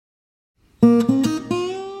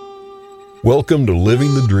Welcome to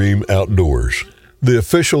Living the Dream Outdoors, the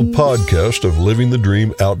official podcast of Living the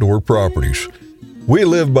Dream Outdoor Properties. We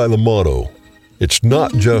live by the motto, it's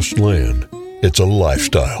not just land, it's a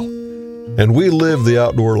lifestyle. And we live the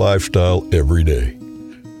outdoor lifestyle every day.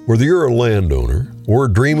 Whether you're a landowner or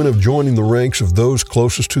dreaming of joining the ranks of those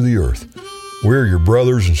closest to the earth, we're your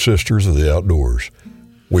brothers and sisters of the outdoors.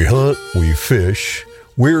 We hunt, we fish,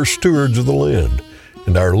 we're stewards of the land.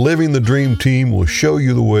 And our Living the Dream team will show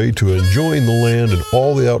you the way to enjoying the land and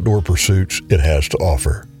all the outdoor pursuits it has to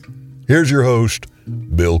offer. Here's your host,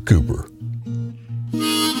 Bill Cooper.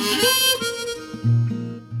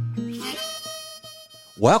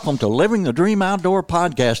 Welcome to Living the Dream Outdoor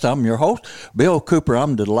Podcast. I'm your host, Bill Cooper.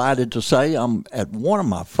 I'm delighted to say I'm at one of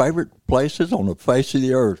my favorite places on the face of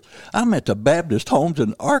the earth. I'm at the Baptist Homes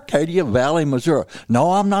in Arcadia Valley, Missouri.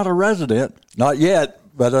 No, I'm not a resident, not yet,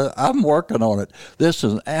 but I'm working on it. This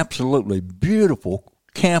is an absolutely beautiful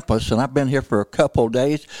campus, and I've been here for a couple of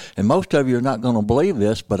days, and most of you are not going to believe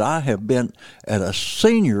this, but I have been at a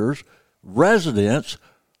senior's residence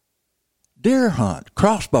deer hunt,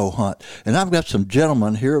 crossbow hunt. And I've got some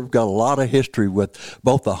gentlemen here who've got a lot of history with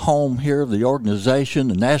both the home here, the organization,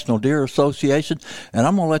 the National Deer Association. And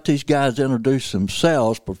I'm going to let these guys introduce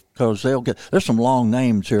themselves because there's some long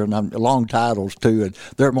names here and long titles too, and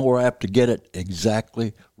they're more apt to get it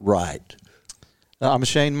exactly right. I'm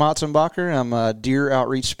Shane Motzenbacher. I'm a deer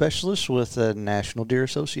outreach specialist with the National Deer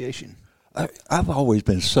Association. I've always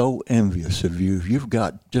been so envious of you. You've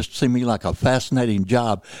got just seemed me like a fascinating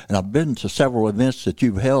job, and I've been to several events that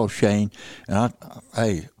you've held, Shane. And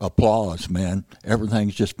hey, applause, man!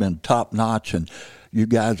 Everything's just been top notch, and you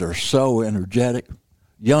guys are so energetic.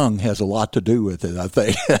 Young has a lot to do with it, I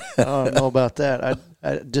think. I don't know about that.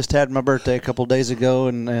 I just had my birthday a couple of days ago,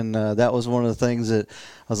 and that was one of the things that I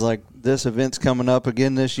was like, this event's coming up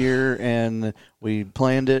again this year, and we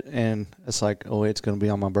planned it, and it's like, oh, it's going to be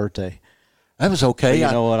on my birthday. That was okay. But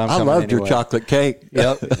you know what? I loved anyway. Your chocolate cake.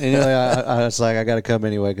 Yep. Anyway, I was like, I got to come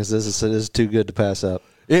anyway because this is too good to pass up.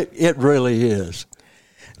 It really is.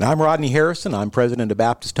 And I'm Rodney Harrison. I'm president of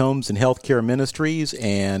Baptist Homes and Healthcare Ministries,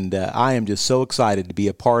 and I am just so excited to be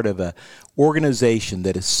a part of an organization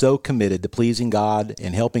that is so committed to pleasing God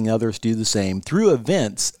and helping others do the same through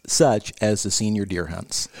events such as the senior deer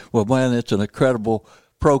hunts. Well, man, it's an incredible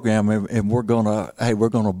program, and we're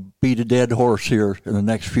gonna beat a dead horse here in the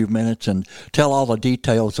next few minutes and tell all the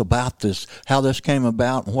details about this, how this came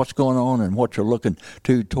about, and what's going on, and what you're looking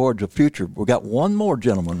to towards the future. We got one more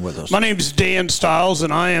gentleman with us. My name is Dan Stiles,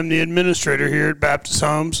 and I am the administrator here at Baptist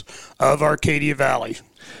Homes of Arcadia Valley.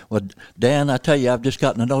 Well, Dan, I tell you, I've just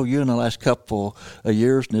gotten to know you in the last couple of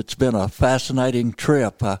years, and it's been a fascinating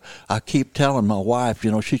trip. I keep telling my wife,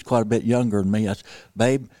 she's quite a bit younger than me. I said,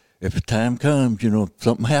 babe, if the time comes,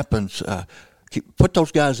 something happens, put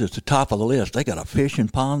those guys at the top of the list. They got a fishing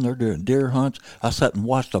pond. They're doing deer hunts. I sat and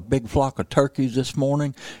watched a big flock of turkeys this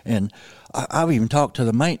morning, and I've even talked to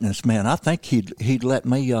the maintenance man. I think he'd let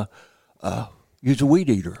me use a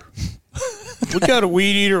weed eater. We got a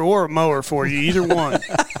weed eater or a mower for you, either one.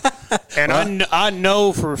 And I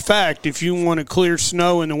know for a fact if you want to clear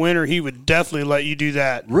snow in the winter, he would definitely let you do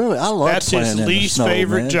that. Really? I love That's playing his in least the snow,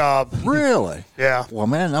 favorite man. job. Really? Yeah. Well,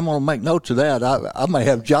 man, I'm going to make notes of that. I may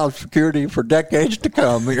have job security for decades to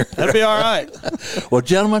come here. That'd be all right. Well,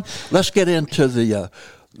 gentlemen, let's get into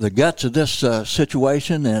the guts of this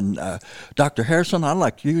situation. And Dr. Harrison, I'd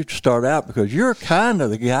like you to start out because you're kind of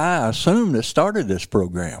the guy, I assume, that started this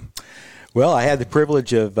program. Well, I had the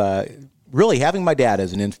privilege of really having my dad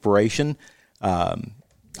as an inspiration.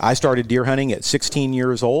 I started deer hunting at 16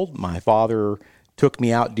 years old. My father took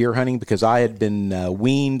me out deer hunting because I had been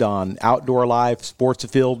weaned on Outdoor Life, Sports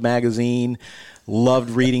Afield magazine,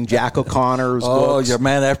 loved reading Jack O'Connor's books. Oh, you're a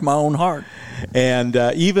man after my own heart. And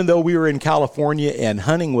even though we were in California and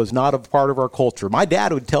hunting was not a part of our culture, my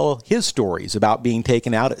dad would tell his stories about being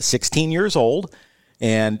taken out at 16 years old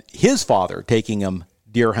and his father taking him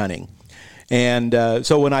deer hunting. And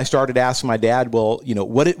so when I started asking my dad, well,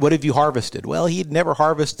 what have you harvested? Well, he'd never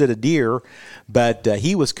harvested a deer, but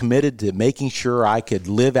he was committed to making sure I could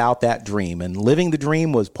live out that dream. And living the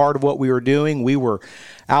dream was part of what we were doing. We were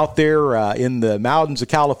out there in the mountains of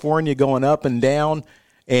California going up and down,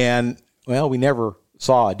 and, well, we never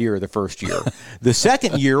saw a deer the first year. The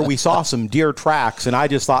second year, we saw some deer tracks, and I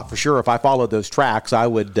just thought for sure if I followed those tracks, I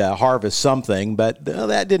would harvest something, but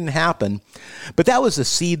that didn't happen. But that was a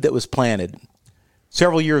seed that was planted.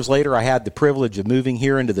 Several years later, I had the privilege of moving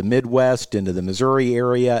here into the Midwest, into the Missouri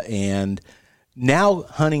area, and now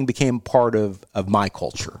hunting became part of my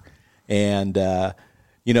culture. And,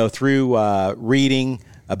 through reading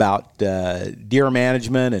about deer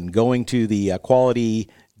management and going to the quality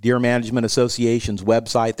Deer Management Association's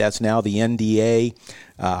website. That's now the NDA.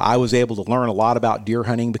 I was able to learn a lot about deer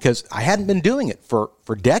hunting because I hadn't been doing it for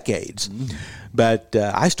decades. But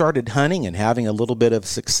I started hunting and having a little bit of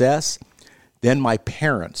success. Then my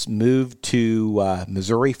parents moved to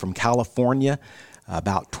Missouri from California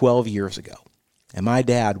about 12 years ago. And my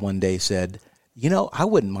dad one day said, I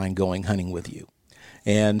wouldn't mind going hunting with you.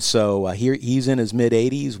 And so here he's in his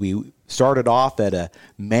mid-80s. We started off at a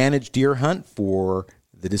managed deer hunt for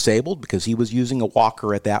the disabled because he was using a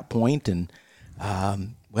walker at that point. And,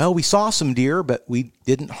 we saw some deer, but we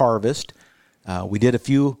didn't harvest. We did a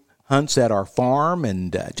few hunts at our farm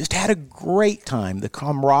and just had a great time. The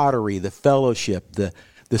camaraderie, the fellowship,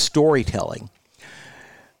 the storytelling.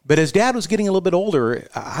 But as Dad was getting a little bit older,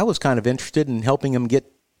 I was kind of interested in helping him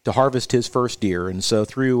get to harvest his first deer. And so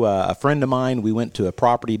through a friend of mine, we went to a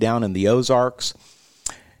property down in the Ozarks.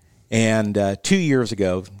 And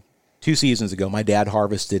 2 seasons ago, my dad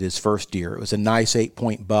harvested his first deer. It was a nice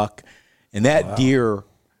 8-point buck. And that deer,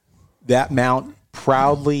 that mount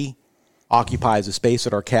proudly occupies a space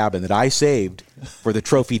at our cabin that I saved for the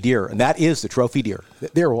trophy deer. And that is the trophy deer.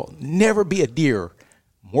 There will never be a deer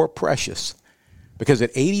more precious because at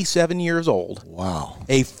 87 years old,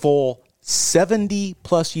 a full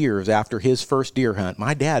 70-plus years after his first deer hunt,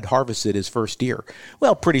 my dad harvested his first deer.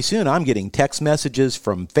 Well, pretty soon I'm getting text messages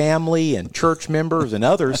from family and church members and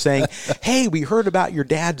others saying, hey, we heard about your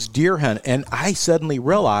dad's deer hunt. And I suddenly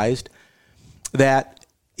realized that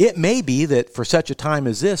it may be that for such a time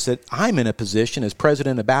as this, that I'm in a position as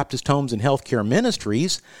president of Baptist Homes and Healthcare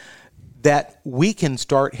Ministries that we can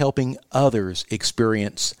start helping others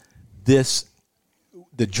experience this,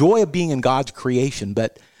 the joy of being in God's creation,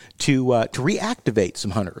 but to reactivate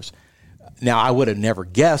some hunters. Now, I would have never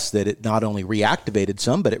guessed that it not only reactivated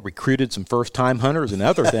some, but it recruited some first-time hunters and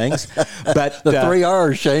other things. But the 3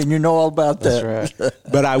 R's, Shane, you know all about that. That's right.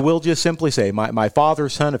 But I will just simply say, my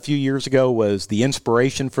father's hunt a few years ago was the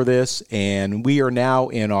inspiration for this, and we are now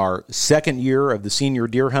in our second year of the senior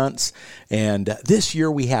deer hunts. And this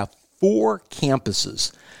year we have 4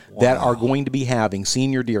 campuses that are going to be having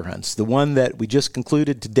senior deer hunts. The one that we just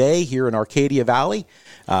concluded today here in Arcadia Valley,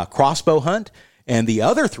 Crossbow hunt, and the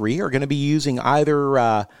other 3 are going to be using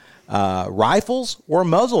either rifles or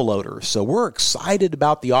muzzle loaders. So we're excited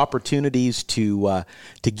about the opportunities to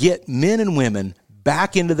get men and women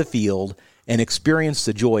back into the field and experience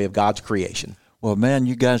the joy of God's creation. Well, man,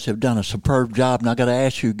 you guys have done a superb job, and I got to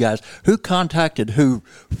ask you guys, who contacted who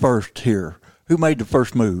first here? Who made the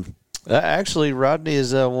first move? Actually, Rodney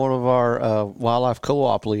is one of our wildlife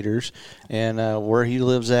co-op leaders, and where he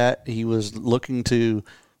lives at, he was looking to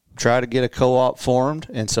try to get a co-op formed,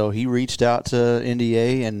 and so he reached out to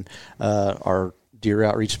NDA and our deer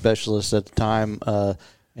outreach specialist at the time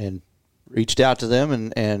and reached out to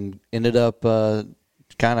them and ended up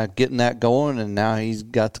kind of getting that going, and now he's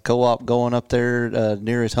got the co-op going up there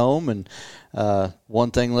near his home, and one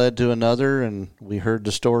thing led to another, and we heard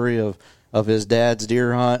the story of his dad's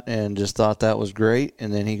deer hunt and just thought that was great.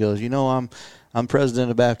 And then he goes, I'm president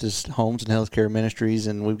of Baptist Homes and Healthcare Ministries,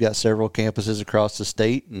 and we've got several campuses across the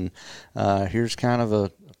state, and here's kind of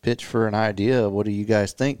a pitch for an idea. What do you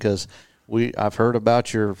guys think? Because I've heard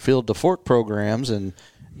about your Field to Fork programs, and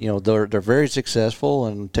they're very successful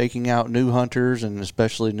and taking out new hunters and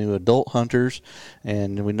especially new adult hunters,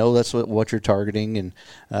 and we know that's what you're targeting. And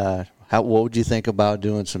what would you think about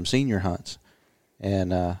doing some senior hunts?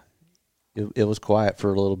 And it was quiet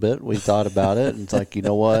for a little bit. We thought about it, and it's like, you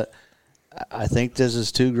know what? I think this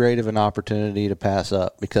is too great of an opportunity to pass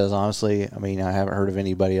up because, honestly, I haven't heard of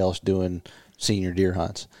anybody else doing senior deer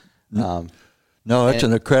hunts. No, that's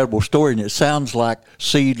an incredible story, and it sounds like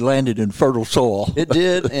seed landed in fertile soil. It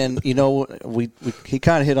did, and he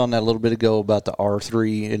kind of hit on that a little bit ago about the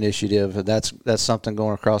R3 initiative. That's something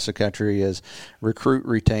going across the country is recruit,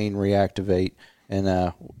 retain, reactivate,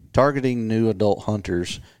 and targeting new adult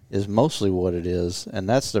hunters is mostly what it is, and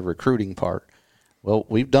that's the recruiting part. Well,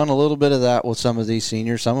 we've done a little bit of that with some of these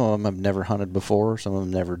seniors. Some of them have never hunted before. Some of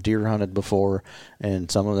them never deer hunted before.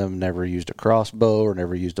 And some of them never used a crossbow or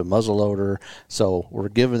never used a muzzleloader. So we're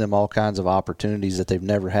giving them all kinds of opportunities that they've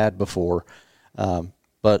never had before.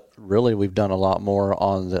 But really, we've done a lot more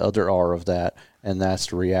on the other R of that, and that's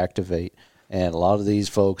to reactivate. And a lot of these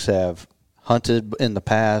folks have hunted in the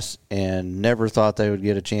past and never thought they would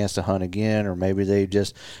get a chance to hunt again, or maybe they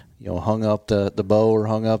just hung up the bow or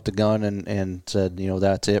hung up the gun and said,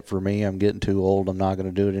 that's it for me. I'm getting too old. I'm not going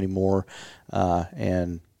to do it anymore.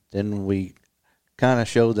 And then we kind of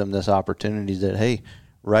showed them this opportunity that, hey,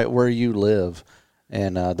 right where you live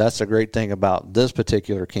And that's the great thing about this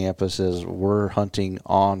particular campus is we're hunting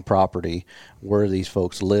on property where these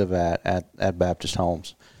folks live at Baptist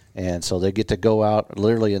Homes. And so they get to go out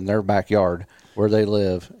literally in their backyard where they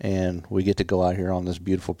live, and we get to go out here on this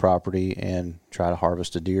beautiful property and try to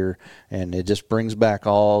harvest a deer. And it just brings back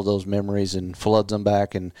all those memories and floods them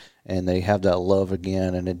back, and they have that love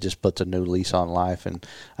again, and it just puts a new lease on life. And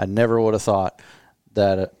I never would have thought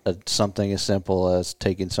that something as simple as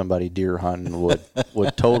taking somebody deer hunting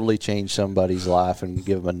would totally change somebody's life and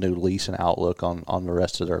give them a new lease and outlook on the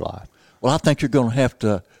rest of their life. Well, I think you're going to have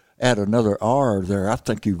to add another R there. I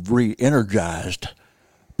think you've re-energized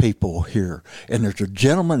people here. And there's a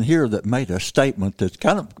gentleman here that made a statement that's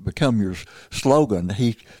kind of become your slogan.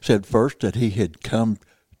 He said first that he had come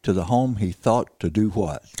to the home he thought to do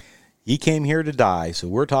what? He came here to die. So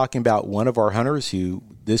we're talking about one of our hunters who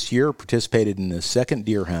this year participated in the second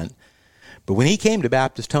deer hunt. But when he came to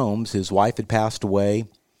Baptist Homes, his wife had passed away.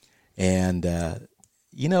 And,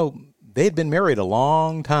 they had been married a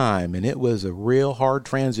long time, and it was a real hard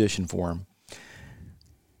transition for him.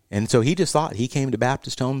 And so he just thought he came to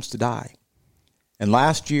Baptist Homes to die. And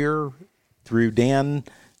last year, through Dan,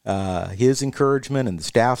 his encouragement and the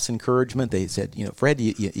staff's encouragement, they said, Fred,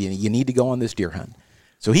 you need to go on this deer hunt.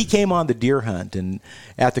 So he came on the deer hunt, and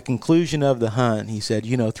at the conclusion of the hunt, he said,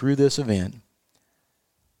 through this event,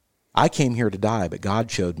 I came here to die, but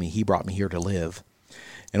God showed me he brought me here to live.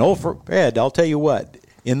 And old Fred, I'll tell you what,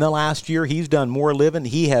 in the last year, he's done more living.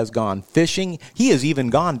 He has gone fishing. He has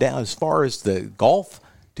even gone down as far as the Gulf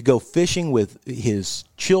to go fishing with his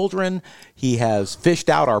children. He has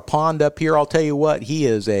fished out our pond up here. I'll tell you what, he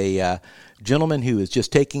is a gentleman who is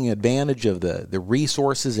just taking advantage of the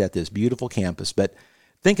resources at this beautiful campus. But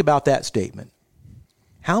think about that statement.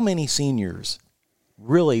 How many seniors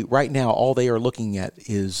really right now all they are looking at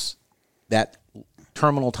is that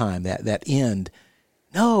terminal time, that end?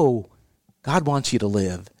 No, God wants you to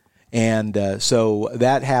live. And so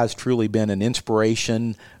that has truly been an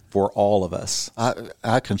inspiration for all of us.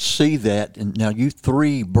 I can see that. And now you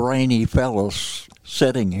three brainy fellows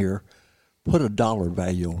sitting here, put a dollar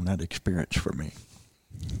value on that experience for me.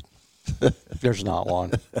 There's not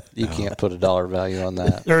one. You can't put a dollar value on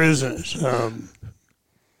that. There isn't.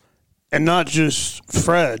 And not just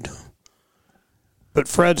Fred, but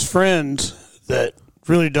Fred's friends that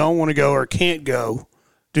really don't want to go or can't go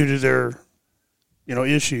due to their,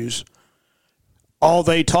 issues. All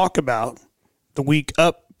they talk about the week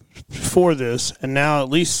up before this, and now at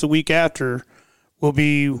least the week after, will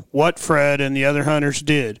be what Fred and the other hunters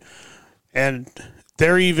did. And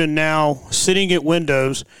they're even now sitting at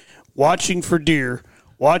windows, watching for deer,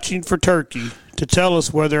 watching for turkey to tell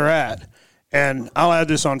us where they're at. And I'll add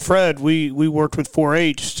this on Fred. We worked with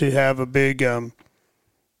 4-H to have a big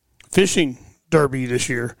fishing derby this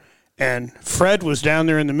year. And Fred was down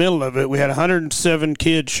there in the middle of it. We had 107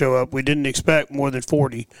 kids show up. We didn't expect more than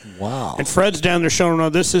 40. Wow. And Fred's down there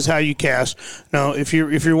showing, this is how you cast. No, if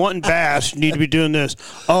you're wanting bass, you need to be doing this.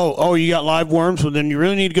 Oh, you got live worms? Well, then you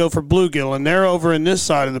really need to go for bluegill. And they're over in this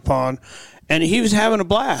side of the pond. And he was having a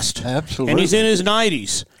blast. Absolutely. And he's in his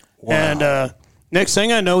 90s. Wow. And next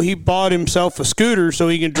thing I know, he bought himself a scooter so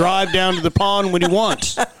he can drive down to the pond when he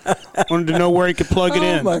wants. Wanted to know where he could plug it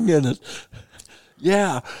in. Oh, my goodness.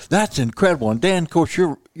 Yeah, that's incredible. And Dan, of course,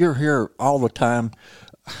 you're here all the time,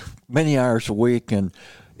 many hours a week, and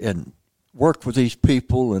work with these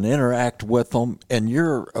people and interact with them. And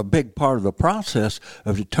you're a big part of the process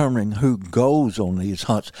of determining who goes on these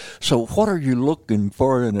hunts. So what are you looking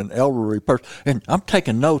for in an elderly person? And I'm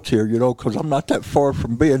taking notes here, because I'm not that far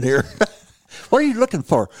from being here. What are you looking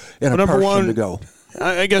for in a person to go?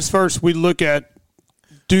 I guess first we look at,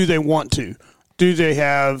 do they want to? Do they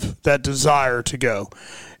have that desire to go?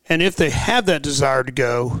 And if they have that desire to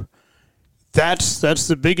go, that's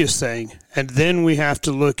the biggest thing. And then we have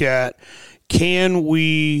to look at, can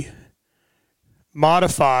we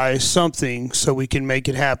modify something so we can make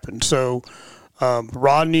it happen? So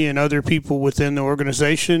Rodney and other people within the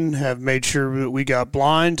organization have made sure that we got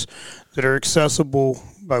blinds that are accessible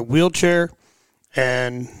by wheelchair,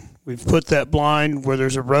 and we've put that blind where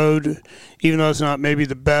there's a road, even though it's not maybe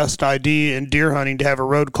the best idea in deer hunting to have a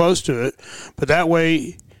road close to it. But that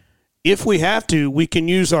way, if we have to, we can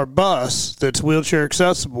use our bus that's wheelchair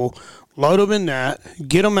accessible, load them in that,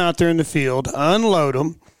 get them out there in the field, unload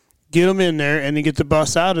them, get them in there, and then get the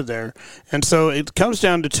bus out of there. And so it comes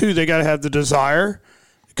down to two. They got to have the desire,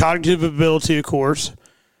 cognitive ability, of course,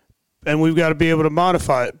 and we've got to be able to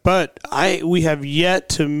modify it. But we have yet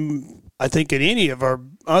to, I think, in any of our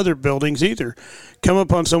other buildings either, come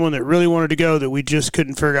upon someone that really wanted to go that we just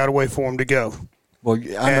couldn't figure out a way for them to go. Well,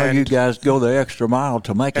 I know you guys go the extra mile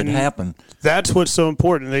to make it happen. That's what's so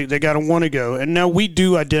important. They got to want to go. And now we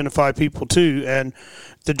do identify people too. And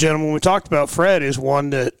the gentleman we talked about, Fred, is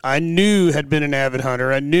one that I knew had been an avid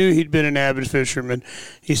hunter. I knew he'd been an avid fisherman.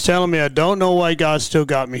 He's telling me, I don't know why God still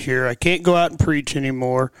got me here. I can't go out and preach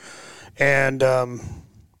anymore. And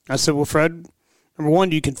I said, well, Fred, number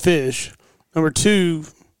one, you can fish. Number two,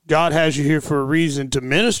 God has you here for a reason to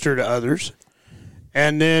minister to others.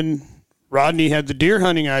 And then Rodney had the deer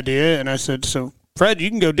hunting idea, and I said, so, Fred, you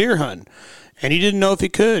can go deer hunting. And he didn't know if he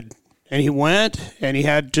could. And he went, and he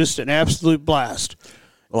had just an absolute blast.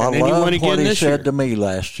 Well, I love what he said to me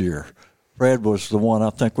last year. Fred was the one, I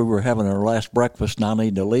think we were having our last breakfast, and I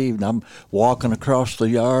need to leave, and I'm walking across the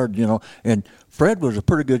yard, and Fred was a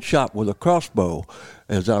pretty good shot with a crossbow,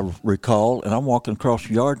 as I recall, and I'm walking across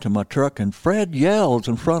the yard to my truck, and Fred yells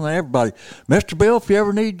in front of everybody, Mr. Bill, if you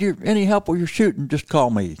ever need any help with your shooting, just call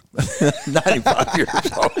me. 95 years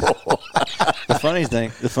old. The funny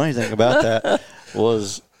thing about that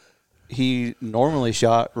was he normally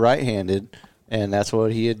shot right-handed, and that's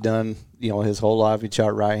what he had done, his whole life. He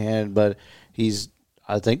shot right-handed, but he's,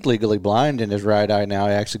 I think, legally blind in his right eye now.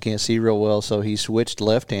 He actually can't see real well, so he switched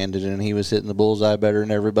left-handed, and he was hitting the bullseye better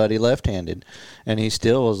than everybody left-handed. And he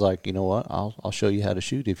still was like, you know what, I'll show you how to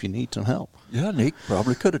shoot if you need some help. Yeah, and he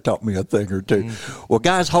probably could have taught me a thing or two. Well,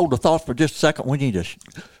 guys, hold the thought for just a second. We need to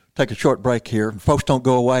take a short break here. Folks, don't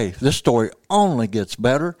go away. This story only gets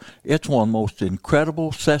better. It's one of the most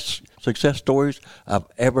incredible success stories I've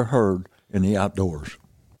ever heard in the outdoors.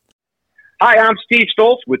 Hi, I'm Steve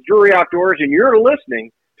Stoltz with Drury Outdoors, and you're listening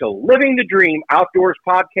to Living the Dream Outdoors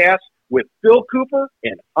podcast with Bill Cooper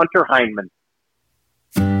and Hunter Heinman.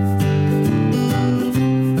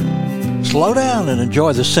 Slow down and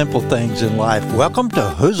enjoy the simple things in life. Welcome to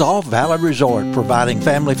Huzzall Valley Resort, providing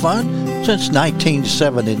family fun since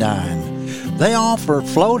 1979. They offer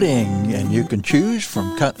floating, and you can choose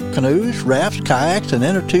from canoes, rafts, kayaks, and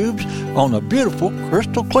inner tubes on the beautiful,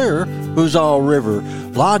 crystal clear Huzzall River.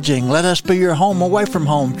 Lodging, let us be your home away from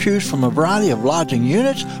home. Choose from a variety of lodging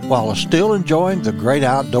units while still enjoying the great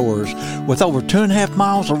outdoors. With over 2.5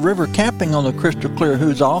 miles of river camping on the crystal clear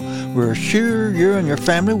Huzzall, we're sure you and your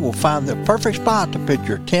family will find the perfect spot to pitch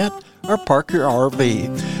your tent or park your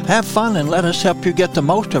RV. Have fun and let us help you get the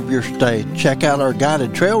most of your stay. Check out our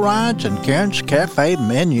guided trail rides and Karen's Cafe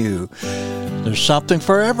menu. There's something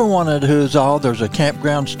for everyone at Huzzall. There's a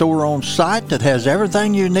campground store on site that has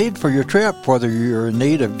everything you need for your trip. Whether you're in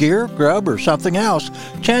need of gear, grub, or something else,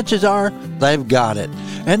 chances are they've got it.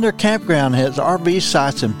 And their campground has RV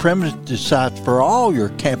sites and primitive sites for all your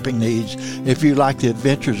camping needs. If you like the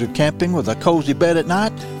adventures of camping with a cozy bed at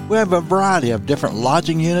night, we have a variety of different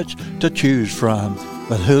lodging units to choose from.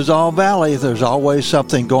 But Huzzall Valley, there's always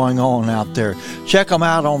something going on out there. Check them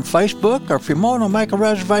out on Facebook, or if you want to make a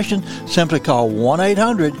reservation, simply call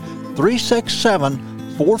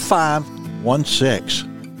 1-800-367-4516.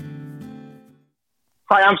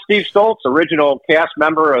 Hi, I'm Steve Stoltz, original cast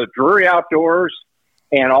member of Drury Outdoors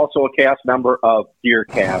and also a cast member of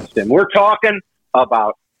DeerCast. And we're talking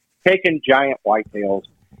about taking giant whitetails.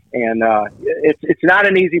 And it's not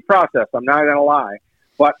an easy process, I'm not going to lie.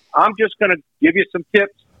 But I'm just going to give you some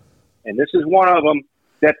tips, and this is one of them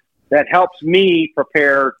that helps me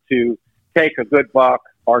prepare to take a good buck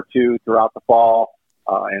or two throughout the fall,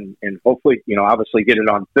 and hopefully, obviously get it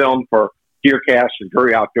on film for DeerCast and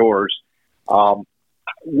Drury Outdoors. One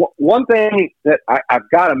thing that I've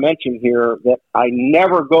got to mention here that I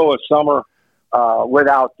never go a summer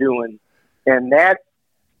without doing, and that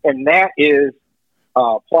is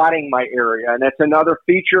plotting my area. And that's another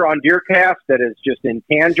feature on DeerCast that is just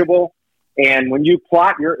intangible. And when you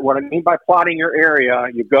plot what I mean by plotting your area,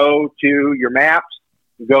 you go to your maps,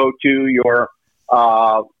 you go to your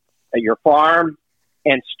farm,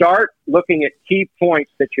 and start looking at key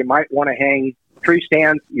points that you might want to hang tree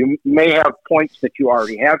stands. You may have points that you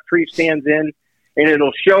already have tree stands in, and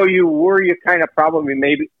it'll show you where you kind of probably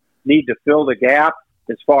maybe need to fill the gap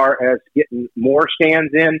as far as getting more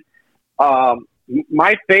stands in.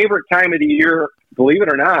 My favorite time of the year, believe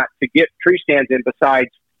it or not, to get tree stands in besides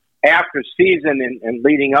after season and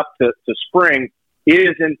leading up to spring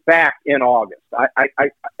is, in fact, in August.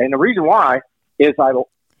 And the reason why is the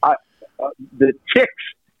ticks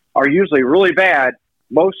are usually really bad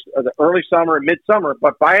most of the early summer and midsummer,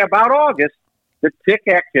 but by about August, the tick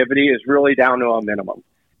activity is really down to a minimum.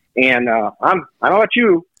 And I don't know about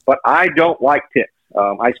you, but I don't like ticks.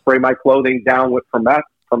 I spray my clothing down with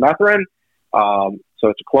permethrin. So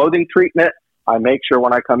it's a clothing treatment. I make sure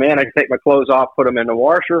when I come in, I take my clothes off, put them in the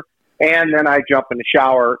washer, and then I jump in the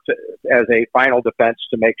shower as a final defense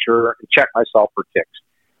to make sure and check myself for ticks.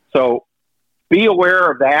 So be aware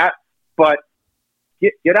of that. But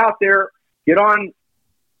get out there, get on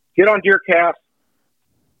DeerCast,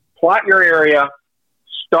 plot your area,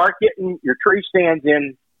 start getting your tree stands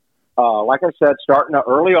in. Like I said, starting in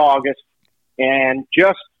early August, and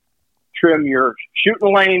just trim your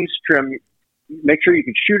shooting lanes. Make sure you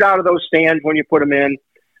can shoot out of those stands when you put them in.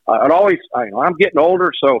 I'm getting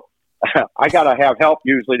older, so I got to have help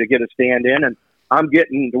usually to get a stand in, and I'm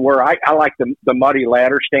getting to where I like the muddy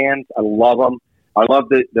ladder stands. I love them. I love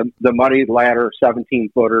the muddy ladder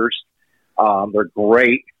 17-footers. They're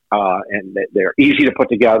great, and they're easy to put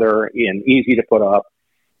together and easy to put up.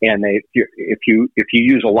 And if you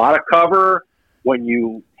use a lot of cover when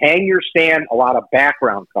you hang your stand, a lot of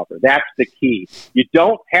background cover. That's the key. You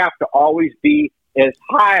don't have to always be as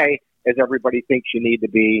high as everybody thinks you need to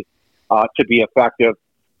be effective.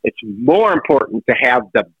 It's more important to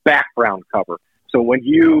have the background cover. So when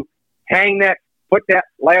you put that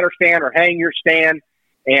ladder stand or hang your stand,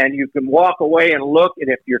 and you can walk away and look, and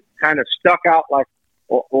if you're kind of stuck out like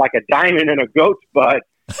a diamond in a goat's butt,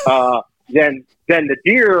 then the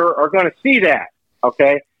deer are going to see that.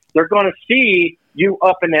 Okay, they're going to see you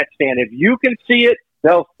up in that stand. If you can see it,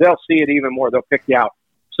 they'll see it even more. They'll pick you out.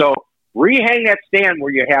 So rehang that stand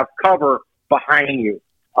where you have cover behind you.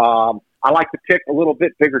 I like to pick a little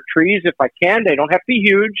bit bigger trees if I can. They don't have to be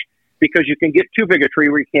huge, because you can get too big a tree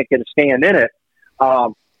where you can't get a stand in it.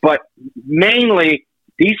 But mainly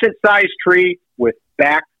decent sized tree with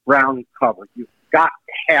background cover. You've got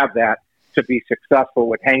to have that to be successful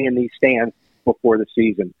with hanging these stands before the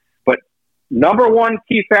season. But number one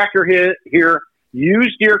key factor here,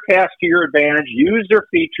 use DeerCast to your advantage, use their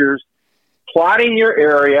features, plotting your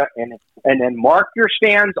area, and then mark your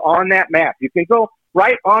stands on that map. You can go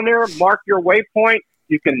right on there, mark your waypoint.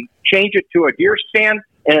 You can change it to a deer stand,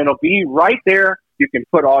 and it'll be right there. You can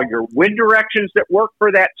put all your wind directions that work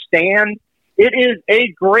for that stand. It is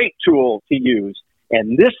a great tool to use,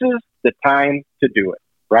 and this is the time to do it,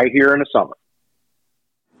 right here in the summer.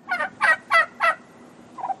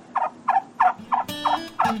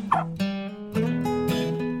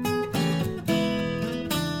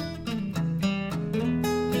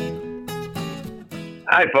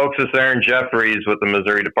 Hi, folks. It's Aaron Jeffries with the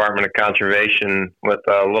Missouri Department of Conservation with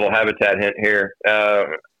a little habitat hint here.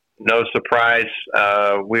 No surprise,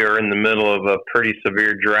 we are in the middle of a pretty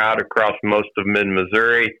severe drought across most of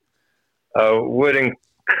mid-Missouri. Would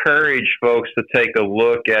encourage folks to take a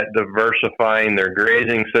look at diversifying their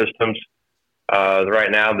grazing systems.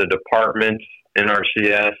 Right now, the departments,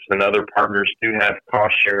 NRCS, and other partners do have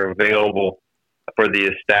cost share available for the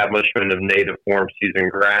establishment of native warm season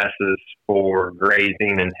grasses for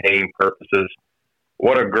grazing and haying purposes.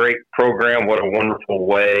 What a great program. What a wonderful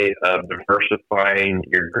way of diversifying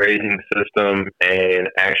your grazing system and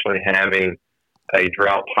actually having a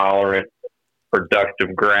drought-tolerant,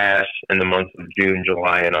 productive grass in the months of June,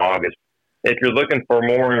 July, and August. If you're looking for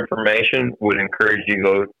more information, would encourage you to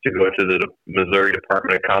go to the Missouri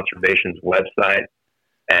Department of Conservation's website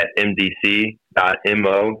at mdc.mo.gov.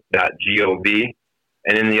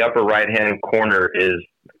 And in the upper right-hand corner is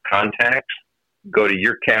contacts. Go to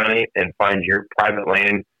your county and find your private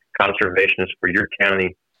land conservationist for your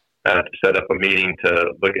county to set up a meeting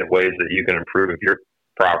to look at ways that you can improve your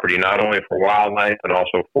property, not only for wildlife, but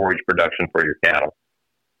also forage production for your cattle.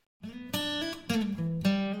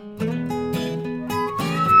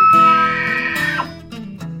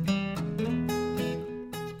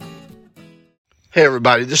 Hey,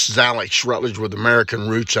 everybody, this is Alex Rutledge with American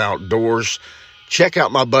Roots Outdoors. Check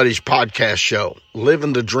out my buddy's podcast show,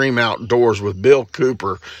 Living the Dream Outdoors with Bill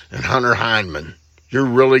Cooper and Hunter Hindman. You're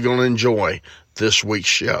really going to enjoy this week's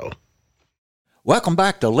show. Welcome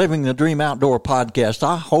back to Living the Dream Outdoor podcast.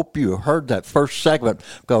 I hope you heard that first segment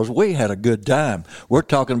because we had a good time. We're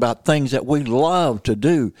talking about things that we love to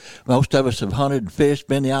do. Most of us have hunted and fished,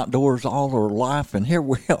 been in the outdoors all our life, and here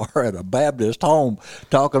we are at a Baptist home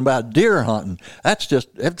talking about deer hunting.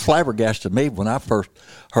 It flabbergasted me when I first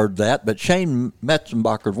heard that. But Shane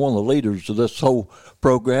Metzenbacher is one of the leaders of this whole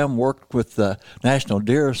program, worked with the National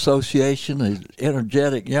Deer Association. He's an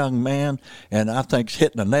energetic young man, and I think he's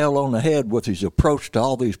hitting the nail on the head with his approach to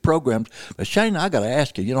all these programs. But Shane, I got to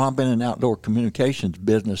ask you, I've been in the outdoor communications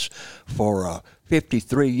business for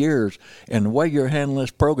 53 years, and the way you're handling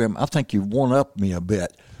this program, I think you've one-upped me a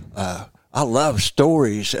bit. I love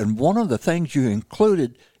stories, and one of the things you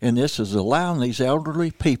included in this is allowing these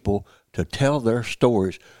elderly people to tell their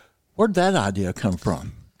stories. Where'd that idea come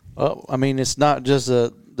from? Well, I mean, it's not just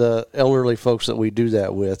the elderly folks that we do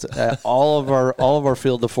that with. All of our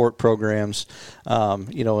Field to Fork programs,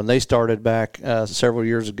 and they started back several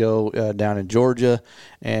years ago down in Georgia,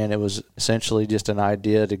 and it was essentially just an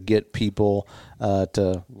idea to get people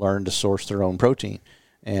to learn to source their own protein.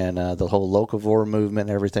 And the whole locavore movement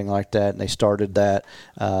and everything like that. And they started that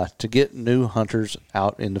to get new hunters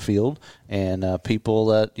out in the field and people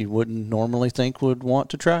that you wouldn't normally think would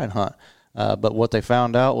want to try and hunt. But what they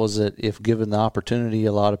found out was that if given the opportunity,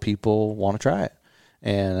 a lot of people want to try it.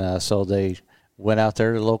 And so they went out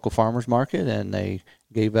there to the local farmers market and they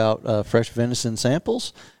gave out fresh venison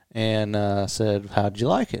samples and said, how'd you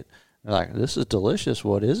like it? They're like, this is delicious.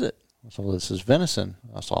 What is it? So this is venison.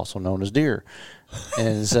 That's also known as deer.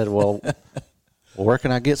 And he said, well, where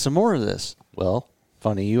can I get some more of this? Well,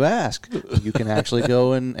 funny you ask. You can actually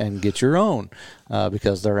go and get your own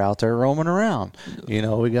because they're out there roaming around. We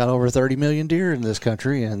got over 30 million deer in this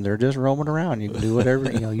country, and they're just roaming around. You can do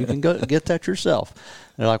whatever, you can go get that yourself.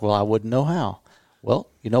 They're like, well, I wouldn't know how.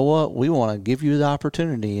 Well, you know what? We want to give you the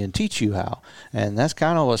opportunity and teach you how. And that's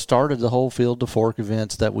kind of what started the whole Field to Fork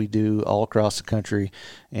events that we do all across the country.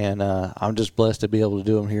 And I'm just blessed to be able to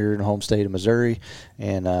do them here in the home state of Missouri.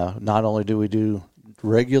 And not only do we do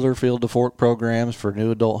regular Field to Fork programs for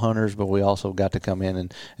new adult hunters, but we also got to come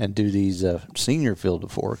in and do these senior Field to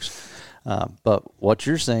Forks. But what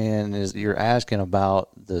you're saying is you're asking about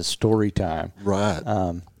the story time.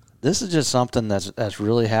 Right. This is just something that's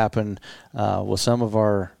really happened with some of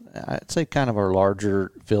our, I'd say, kind of our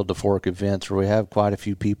larger Field to Fork events where we have quite a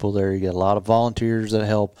few people there. You get a lot of volunteers that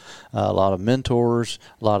help, a lot of mentors,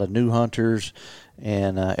 a lot of new hunters,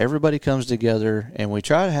 and everybody comes together, and we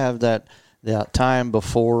try to have that time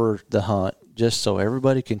before the hunt just so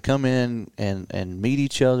everybody can come in and meet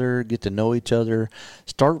each other, get to know each other,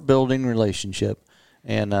 start building relationship.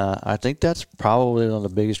 And I think that's probably one of the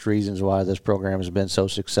biggest reasons why this program has been so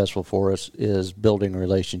successful for us is building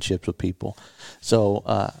relationships with people. So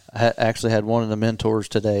I actually had one of the mentors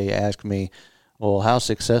today ask me, well, how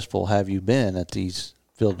successful have you been at these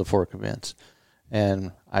Field to Fork events?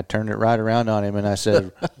 And I turned it right around on him and I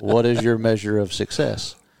said, what is your measure of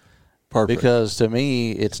success? Perfect. Because to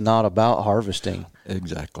me, it's not about harvesting.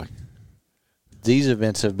 Exactly. These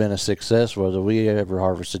events have been a success whether we ever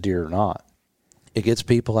harvest a deer or not. It gets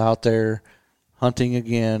people out there hunting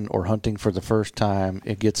again or hunting for the first time.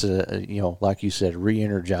 It gets, like you said,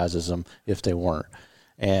 re-energizes them if they weren't.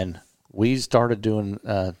 And we started doing,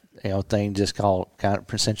 thing just called kind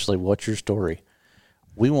of essentially, what's your story?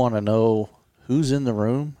 We want to know who's in the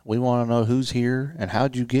room. We want to know who's here and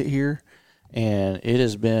how'd you get here. And it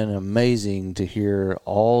has been amazing to hear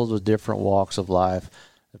all the different walks of life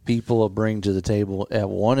that people will bring to the table at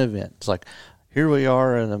one event. It's like, here we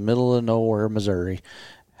are in the middle of nowhere, Missouri.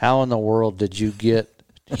 How in the world did you get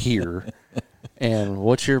here? And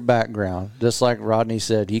what's your background? Just like Rodney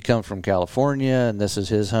said, he comes from California, and this is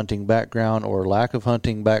his hunting background or lack of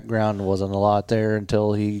hunting background. Wasn't a lot there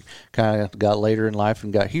until he kind of got later in life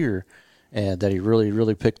and got here, and that he really,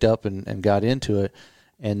 really picked up and got into it.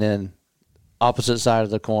 And then opposite side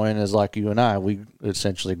of the coin is like you and I. We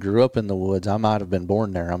essentially grew up in the woods. I might have been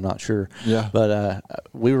born there. I'm not sure. Yeah. But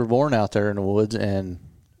we were born out there in the woods and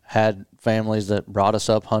had families that brought us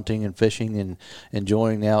up hunting and fishing and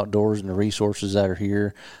enjoying the outdoors and the resources that are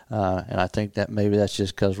here. And I think that maybe that's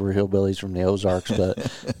just because we're hillbillies from the Ozarks, but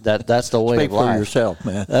that's the way Speak of life. for yourself,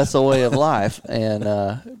 man. That's the way of life.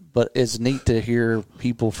 And but it's neat to hear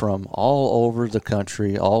people from all over the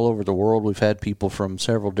country, all over the world. We've had people from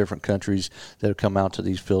several different countries that have come out to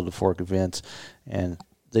these Field to Fork events. And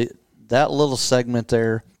that little segment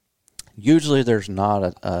there, usually there's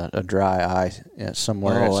not a dry eye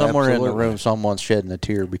somewhere. Oh, somewhere in the absolutely. room, someone's shedding a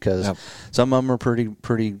tear because some of them are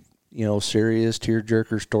pretty serious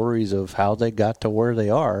tearjerker stories of how they got to where they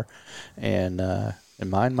are. And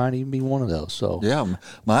mine might even be one of those. So yeah,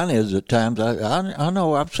 mine is at times. I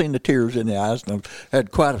know I've seen the tears in the eyes, and I've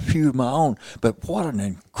had quite a few of my own. But what an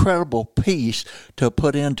incredible piece to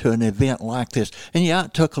put into an event like this. And yeah,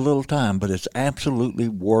 it took a little time, but it's absolutely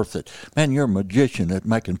worth it. Man, you're a magician at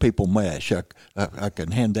making people mash. I can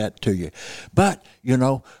hand that to you. But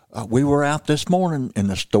we were out this morning, and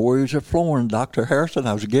the stories are flowing. Dr. Harrison,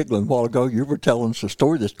 I was giggling a while ago. You were telling us a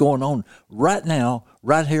story that's going on right now,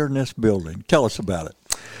 right here in this building. Tell us about it.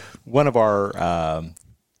 One of our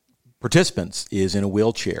participants is in a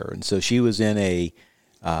wheelchair, and so she was in a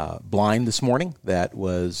blind this morning that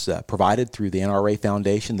was provided through the NRA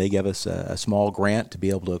Foundation. They gave us a small grant to be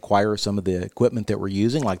able to acquire some of the equipment that we're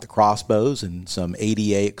using, like the crossbows and some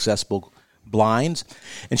ADA accessible blinds.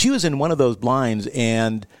 And she was in one of those blinds,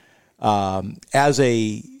 and as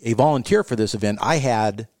a volunteer for this event, I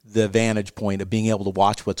had the vantage point of being able to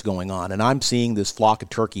watch what's going on. And I'm seeing this flock of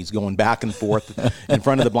turkeys going back and forth in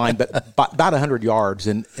front of the blind, but about 100 yards.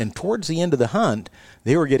 And towards the end of the hunt,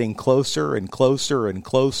 they were getting closer and closer and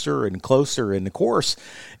closer and closer. And of course,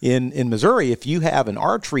 in Missouri, if you have an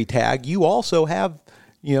archery tag, you also have,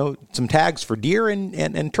 some tags for deer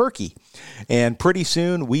and turkey. And pretty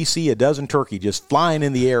soon we see a dozen turkey just flying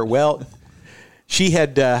in the air. Well, she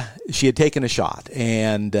had taken a shot,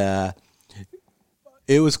 and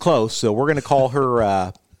it was close. So we're going to call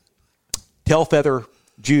her Tailfeather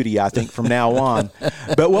Judy, I think, from now on.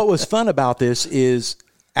 But what was fun about this is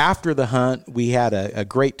after the hunt, we had a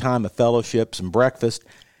great time of fellowship, some breakfast,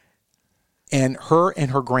 and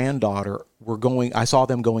her granddaughter were going, I saw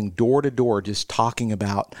them going door to door just talking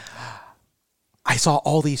about, I saw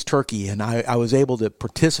all these turkey, and I was able to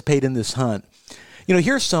participate in this hunt.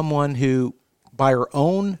 Here's someone who, by her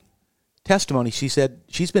own testimony, she said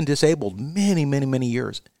she's been disabled many, many, many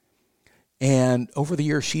years. And over the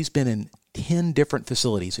years, she's been in 10 different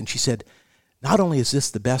facilities. And she said, not only is this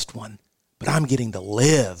the best one, but I'm getting to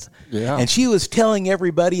live. Yeah. And she was telling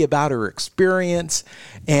everybody about her experience.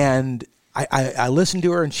 And I listened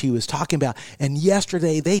to her, and she was talking about, and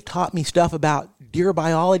yesterday they taught me stuff about deer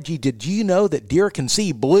biology. Did you know that deer can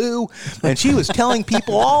see blue? And she was telling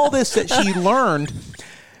people all this that she learned.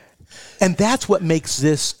 And that's what makes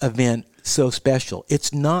this event so special.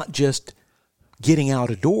 It's not just getting out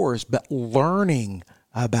of doors, but learning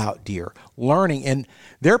about deer, and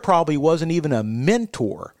there probably wasn't even a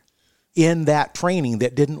mentor in that training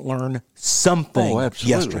that didn't learn something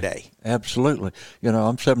yesterday. Absolutely.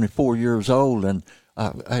 I'm 74 years old, and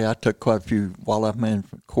I took quite a few wildlife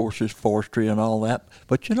management courses, forestry and all that.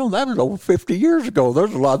 But, that was over 50 years ago.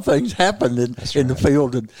 There's a lot of things happened in the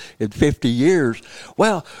field in 50 years.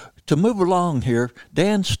 Well, to move along here,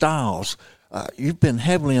 Dan Stiles, you've been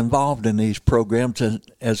heavily involved in these programs, and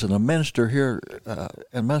as an administrator here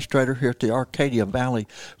at the Arcadia Valley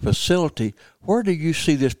facility. Where do you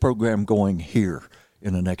see this program going here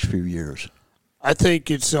in the next few years? I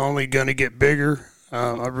think it's only going to get bigger.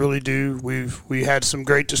 I really do. We had some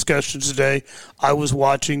great discussions today. I was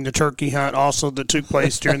watching the turkey hunt also that took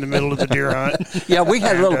place during the middle of the deer hunt. Yeah, we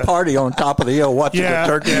had a little party on top of the hill watching the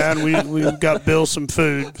turkey. Yeah, and we got Bill some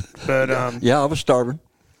food. But I was starving.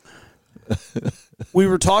 We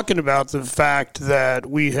were talking about the fact that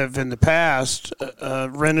we have in the past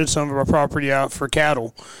rented some of our property out for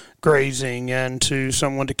cattle grazing and to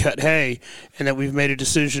someone to cut hay, and that we've made a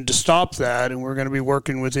decision to stop that, and we're going to be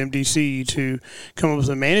working with MDC to come up with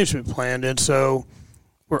a management plan. And so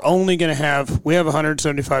we're only going to we have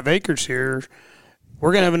 175 acres here.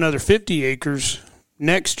 We're going to have another 50 acres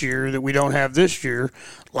next year that we don't have this year.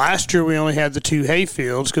 Last year we only had the 2 hay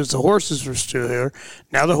fields because the horses were still here.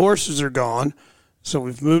 Now the horses are gone, so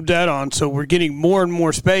we've moved that on. So we're getting more and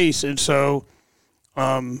more space, and so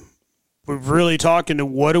we're really talking to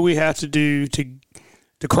what do we have to do to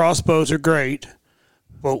 – the crossbows are great,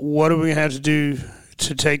 but what do we have to do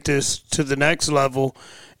to take this to the next level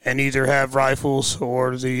and either have rifles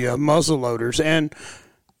or the muzzle loaders? And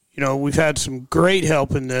we've had some great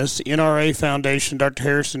help in this. The NRA Foundation, Dr.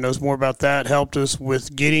 Harrison knows more about that, helped us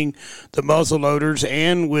with getting the muzzle loaders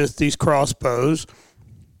and with these crossbows.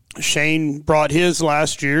 Shane brought his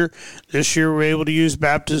last year. This year we're able to use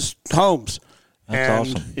Baptist homes. That's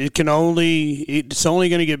awesome. It's only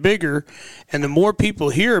going to get bigger, and the more people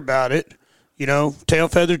hear about it,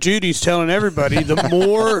 Tailfeather Judy's telling everybody, the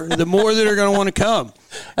more that are going to want to come.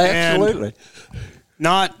 Absolutely.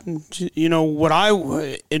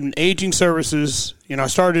 And in aging services, I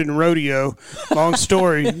started in rodeo, long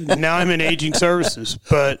story, now I'm in aging services.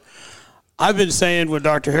 But I've been saying what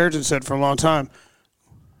Dr. Harrison said for a long time,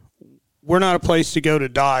 we're not a place to go to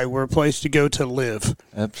die, we're a place to go to live.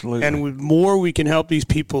 Absolutely. And the more we can help these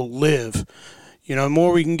people live, the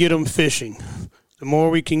more we can get them fishing, the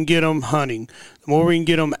more we can get them hunting, the more we can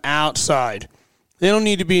get them outside. They don't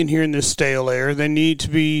need to be in here in this stale air. They need to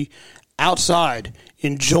be outside,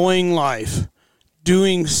 enjoying life,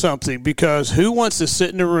 doing something, because who wants to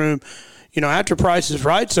sit in a room, after Price is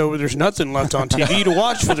Right's over, there's nothing left on TV to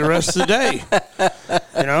watch for the rest of the day,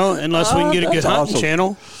 unless we can get a good hunting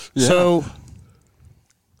channel. Yeah. So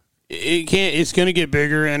it's going to get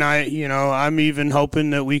bigger, and I'm even hoping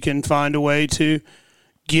that we can find a way to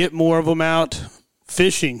get more of them out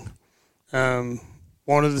fishing. One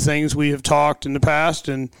of the things we have talked in the past,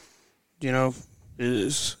 and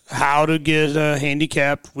is how to get a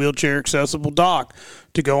handicapped, wheelchair accessible dock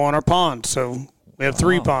to go on our pond. So we have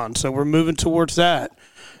 3 ponds, so we're moving towards that,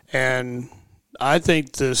 and I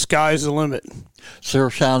think the sky's the limit. Sure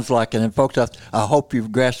sounds like it. And folks, I hope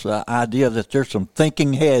you've grasped the idea that there's some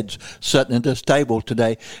thinking heads sitting at this table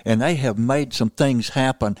today, and they have made some things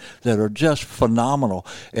happen that are just phenomenal.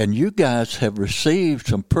 And you guys have received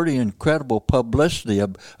some pretty incredible publicity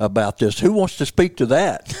about this. Who wants to speak to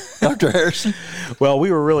that, Dr. Harrison? Well,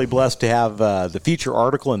 we were really blessed to have the feature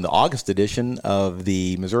article in the August edition of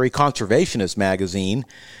the Missouri Conservationist magazine,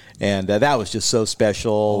 and that was just so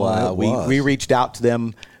special. We reached out to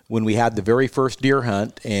them when we had the very first deer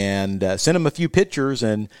hunt and sent them a few pictures,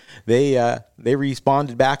 and they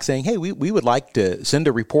responded back saying, hey, we would like to send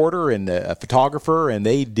a reporter and a photographer, and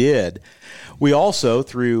they did. We also,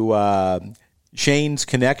 through Shane's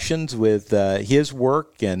connections with his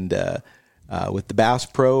work and with the Bass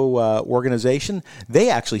Pro organization, they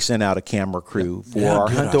actually sent out a camera crew for our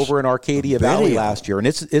hunt over in Arcadia Valley last year, and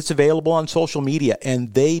it's available on social media,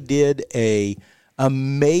 and they did a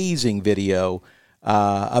amazing video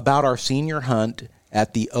about our senior hunt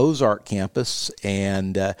at the Ozark campus,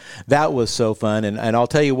 and that was so fun. And I'll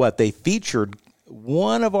tell you what, they featured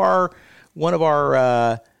one of our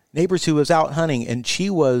neighbors who was out hunting, and she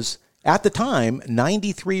was at the time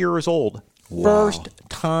 93 years old. Wow.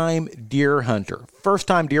 First-time deer hunter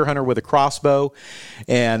with a crossbow,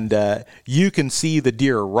 and you can see the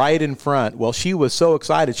deer right in front. Well, she was so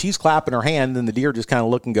excited. She's clapping her hand, and the deer just kind of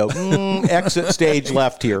look and go, exit stage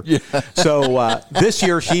left here. Yeah. So this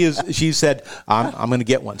year she said, I'm going to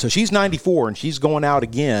get one. So she's 94, and she's going out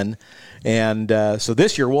again. And so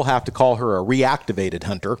this year we'll have to call her a reactivated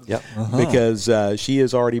hunter because she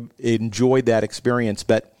has already enjoyed that experience.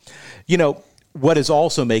 But, you know, what is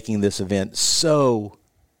also making this event so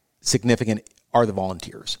significant are the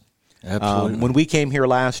volunteers. Absolutely. When we came here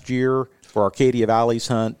last year for Arcadia Valley's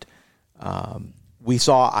hunt, we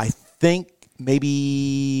saw, I think,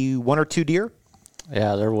 maybe 1 or 2 deer.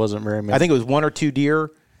 Yeah, there wasn't very many. I think it was 1 or 2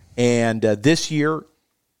 deer. And this year,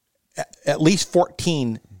 at least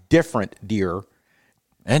 14 different deer.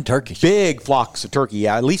 And turkeys. Big flocks of turkey.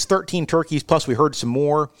 Yeah, at least 13 turkeys, plus we heard some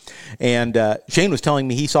more. And Shane was telling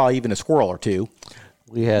me he saw even a squirrel or 2.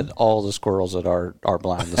 We had all the squirrels at our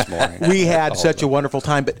blind this morning. We had such a wonderful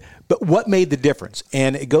time. But what made the difference?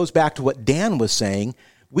 And it goes back to what Dan was saying.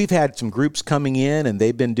 We've had some groups coming in, and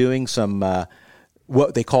they've been doing some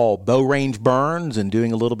what they call bow range burns and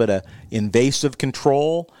doing a little bit of invasive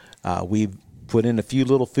control. We've put in a few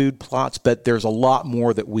little food plots, but there's a lot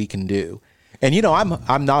more that we can do. And, you know,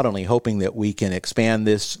 I'm not only hoping that we can expand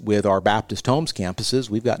this with our Baptist Homes campuses.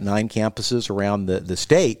 We've got 9 campuses around the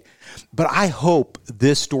state. But I hope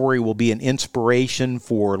this story will be an inspiration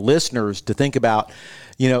for listeners to think about,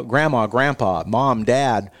 you know, grandma, grandpa, mom,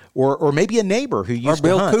 dad, or maybe a neighbor who used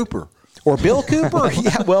to hunt. Or Bill Cooper. Or Bill Cooper.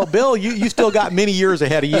 Yeah, well, Bill, you still got many years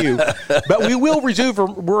ahead of you. But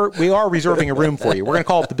we are reserving a room for you. We're going to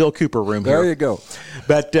call it the Bill Cooper room here. There you go.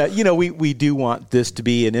 But, you know, we do want this to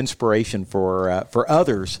be an inspiration for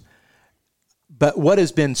others. But what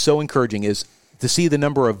has been so encouraging is to see the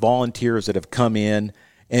number of volunteers that have come in,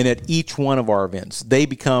 and at each one of our events, they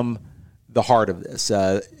become the heart of this.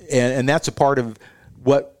 And that's a part of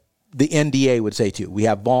what the NDA would say too. We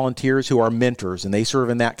have volunteers who are mentors, and they serve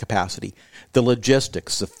in that capacity. The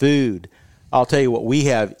logistics, the food. I'll tell you what, we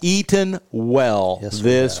have eaten well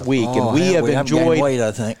this week, and we have enjoyed. Weight,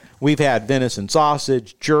 I think we've had venison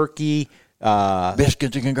sausage, jerky,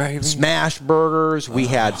 biscuits and gravy, smash burgers. We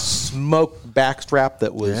had smoked backstrap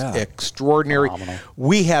that was extraordinary. Phenomenal.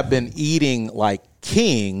 We have been eating like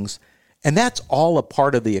kings, and that's all a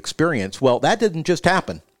part of the experience. Well, that didn't just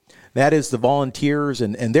happen. That is the volunteers,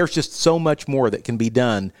 and there's just so much more that can be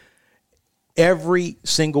done. Every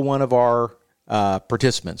single one of our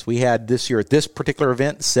participants, we had this year at this particular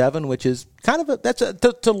event 7, which is kind of that's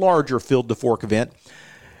a larger field to fork event.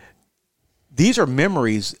 These are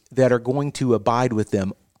memories that are going to abide with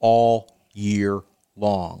them all year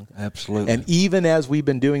long. Absolutely. And even as we've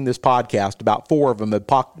been doing this podcast, about 4 of them have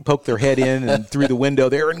poked their head in and through the window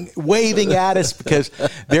there and waving at us because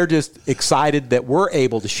they're just excited that we're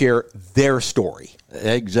able to share their story.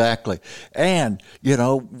 Exactly. And, you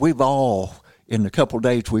know, we've all, in the couple of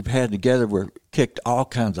days we've had together, we've kicked all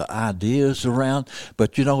kinds of ideas around.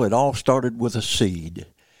 But, you know, it all started with a seed.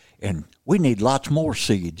 And we need lots more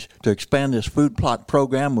seeds to expand this food plot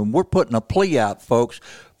program. And we're putting a plea out, folks,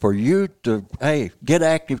 for you to, hey, get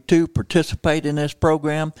active too, participate in this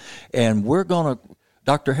program. And we're going to,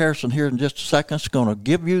 Dr. Harrison here in just a second is going to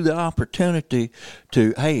give you the opportunity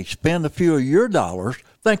to, hey, spend a few of your dollars.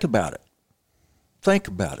 Think about it. Think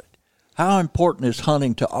about it. How important is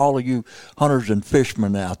hunting to all of you hunters and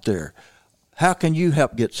fishermen out there? How can you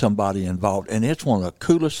help get somebody involved? And it's one of the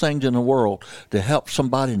coolest things in the world to help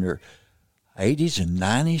somebody in their 80s and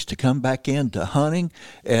 90s to come back into hunting.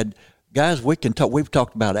 And guys, we can talk. We've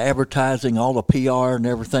talked about advertising, all the PR and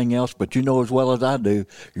everything else, but you know as well as I do,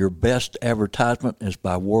 your best advertisement is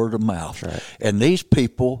by word of mouth. Right. And these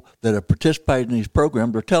people that are participating in these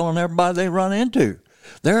programs are telling everybody they run into.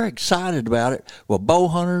 They're excited about it. Well, bow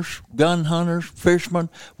hunters, gun hunters, fishermen,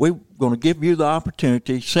 we're going to give you the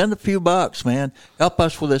opportunity. Send a few bucks, man. Help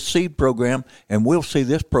us with this seed program, and we'll see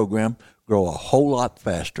this program grow a whole lot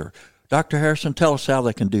faster. Dr. Harrison, tell us how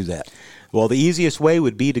they can do that. Well, the easiest way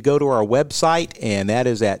would be to go to our website, and that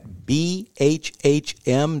is at bhhm.org.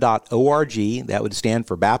 That would stand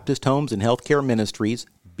for Baptist Homes and Healthcare Ministries,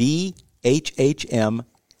 bhhm.org,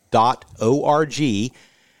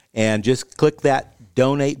 and just click that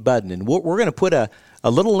donate button. And we're going to put a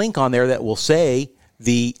little link on there that will say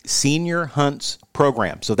the Senior Hunts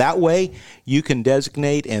Program. So that way you can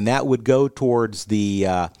designate, and that would go towards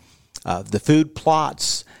the food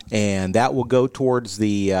plots, and that will go towards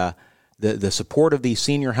the support of these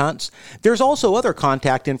senior hunts. There's also other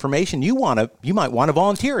contact information. You might want to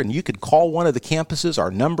volunteer, and you could call one of the campuses.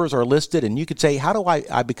 Our numbers are listed, and you could say, how do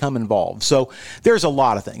I become involved? So there's a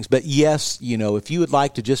lot of things. But yes, if you would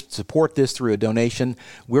like to just support this through a donation,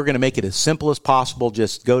 we're going to make it as simple as possible.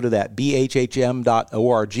 Just go to that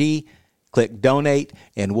bhhm.org, click donate,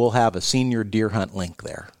 and we'll have a senior deer hunt link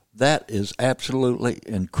there. That is absolutely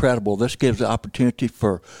incredible. This gives the opportunity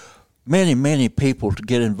for many, many people to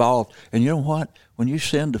get involved. And you know what? When you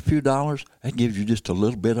send a few dollars, that gives you just a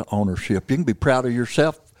little bit of ownership. You can be proud of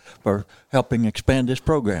yourself for helping expand this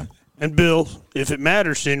program. And, Bill, if it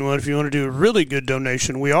matters to anyone, if you want to do a really good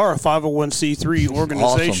donation, we are a 501c3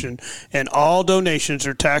 organization, awesome. And all donations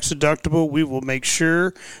are tax deductible. We will make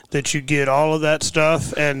sure that you get all of that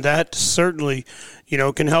stuff, and that certainly,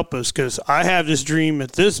 can help us, because I have this dream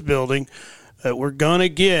at this building that we're going to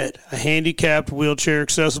get a handicapped wheelchair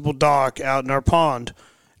accessible dock out in our pond.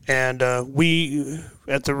 And we,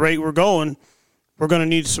 at the rate we're going to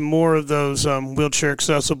need some more of those wheelchair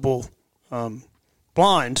accessible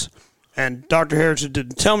blinds. And Dr. Harrison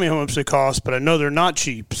didn't tell me how much they cost, but I know they're not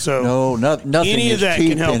cheap. So nothing any is of that cheap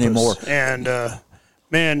can help anymore. us. And,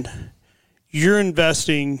 man, you're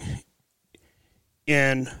investing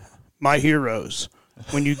in my heroes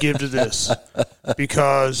when you give to this,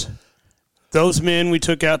 because those men we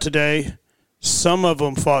took out today, some of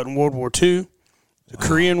them fought in World War II, the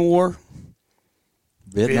Korean War,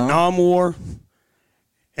 Vietnam War,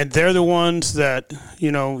 and they're the ones that,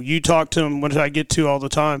 you talk to them, what I get to all the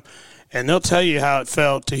time, and they'll tell you how it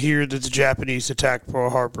felt to hear that the Japanese attacked Pearl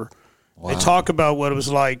Harbor. Wow. They talk about what it was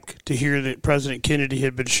like to hear that President Kennedy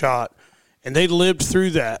had been shot, and they lived through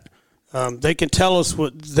that. They can tell us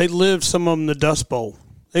what they lived, some of them the Dust Bowl.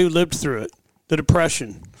 They lived through it, the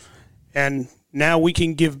Depression. And now we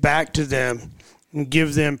can give back to them and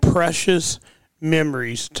give them precious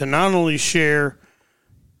memories to not only share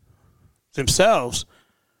themselves,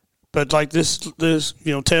 but like this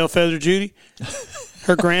Tail Feather Judy,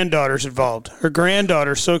 her granddaughter's involved. Her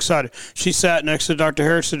granddaughter's so excited. She sat next to Dr.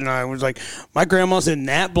 Harrison and I and was like, my grandma's in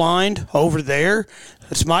that blind over there.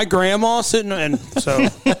 It's my grandma sitting, and so,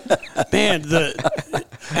 man,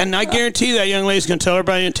 and I guarantee that young lady's going to tell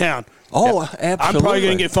everybody in town. Oh, absolutely. I'm probably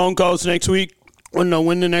going to get phone calls next week. I don't know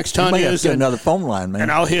when the next time is. Get another phone line, man.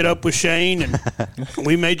 And I'll hit up with Shane, and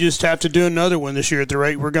we may just have to do another one this year at the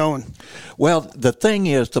rate we're going. Well, the thing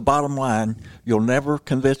is, the bottom line, you'll never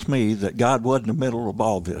convince me that God was in the middle of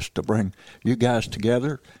all this to bring you guys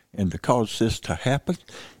together and to cause this to happen.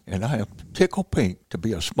 And I am tickled pink to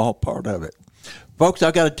be a small part of it. Folks,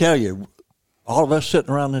 I got to tell you, all of us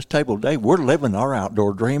sitting around this table today, we're living our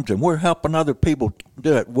outdoor dreams, and we're helping other people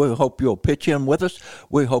do it. We hope you'll pitch in with us.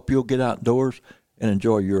 We hope you'll get outdoors and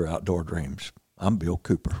enjoy your outdoor dreams. I'm Bill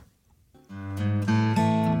Cooper.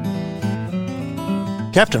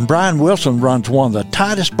 Captain Brian Wilson runs one of the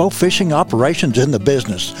tightest bow fishing operations in the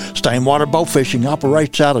business. Stainwater Bow Fishing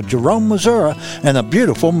operates out of Jerome, Missouri, and the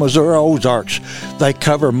beautiful Missouri Ozarks. They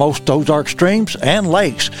cover most Ozark streams and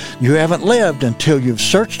lakes. You haven't lived until you've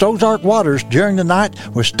searched Ozark waters during the night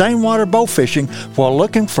with Stainwater Bow Fishing while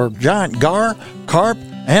looking for giant gar, carp,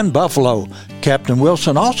 and buffalo. Captain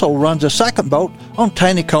Wilson also runs a second boat on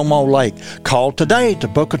Taneycomo Lake. Call today to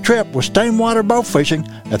book a trip with Stainwater Bow Fishing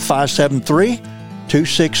at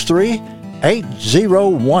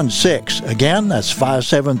 573-263-8016. Again, that's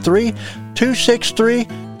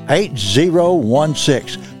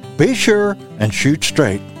 573-263-8016. Be sure and shoot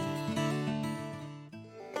straight.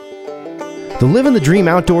 The Living the Dream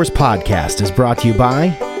Outdoors podcast is brought to you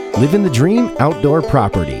by Living the Dream Outdoor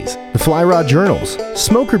Properties, the Fly Rod Journals,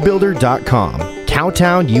 SmokerBuilder.com,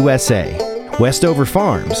 Cowtown USA, Westover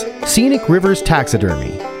Farms, Scenic Rivers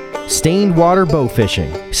Taxidermy, Stained Water Bow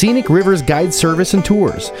Fishing, Scenic Rivers Guide Service and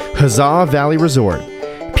Tours, Huzzah Valley Resort,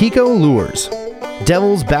 Pico Lures,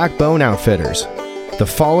 Devil's Backbone Outfitters, The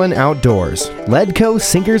Fallen Outdoors, Ledco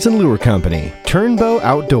Sinkers and Lure Company, Turnbow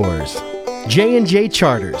Outdoors, J&J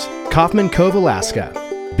Charters, Kaufman Cove, Alaska,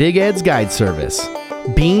 Big Ed's Guide Service,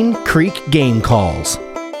 Bean Creek Game Calls,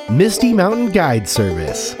 Misty Mountain Guide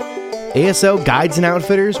Service, ASO Guides and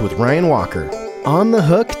Outfitters with Ryan Walker, On the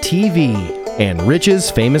Hook TV, and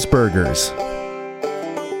Rich's Famous Burgers.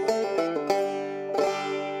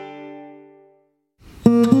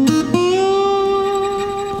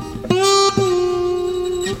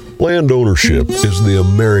 Land ownership is the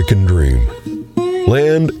American dream.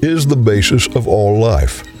 Land is the basis of all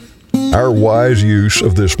life. Our wise use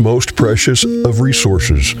of this most precious of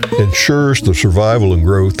resources ensures the survival and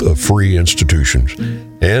growth of free institutions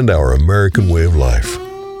and our American way of life.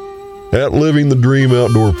 At Living the Dream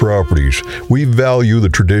Outdoor Properties, we value the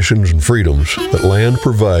traditions and freedoms that land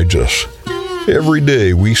provides us. Every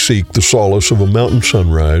day we seek the solace of a mountain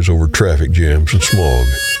sunrise over traffic jams and smog,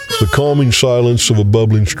 the calming silence of a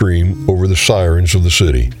bubbling stream over the sirens of the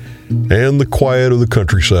city, and the quiet of the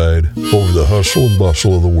countryside over the hustle and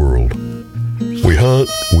bustle of the world. We hunt,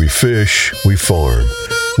 we fish, we farm.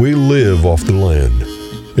 We live off the land.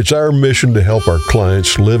 It's our mission to help our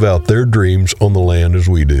clients live out their dreams on the land as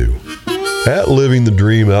we do. At Living the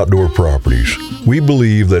Dream Outdoor Properties, we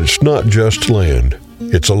believe that it's not just land,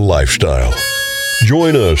 it's a lifestyle.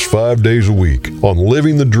 Join us 5 days a week on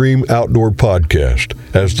Living the Dream Outdoor Podcast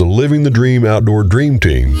as the Living the Dream Outdoor Dream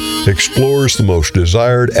Team explores the most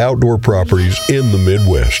desired outdoor properties in the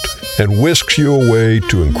Midwest and whisks you away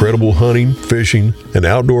to incredible hunting, fishing, and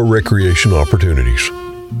outdoor recreation opportunities.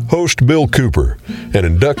 Host Bill Cooper, an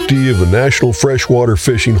inductee of the National Freshwater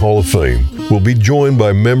Fishing Hall of Fame, will be joined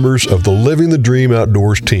by members of the Living the Dream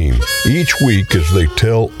Outdoors team each week as they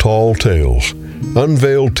tell tall tales,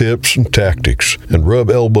 unveil tips and tactics, and rub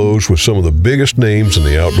elbows with some of the biggest names in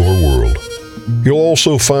the outdoor world. You'll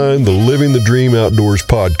also find the Living the Dream Outdoors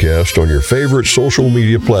podcast on your favorite social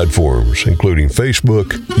media platforms, including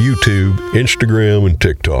Facebook, YouTube, Instagram, and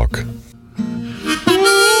TikTok.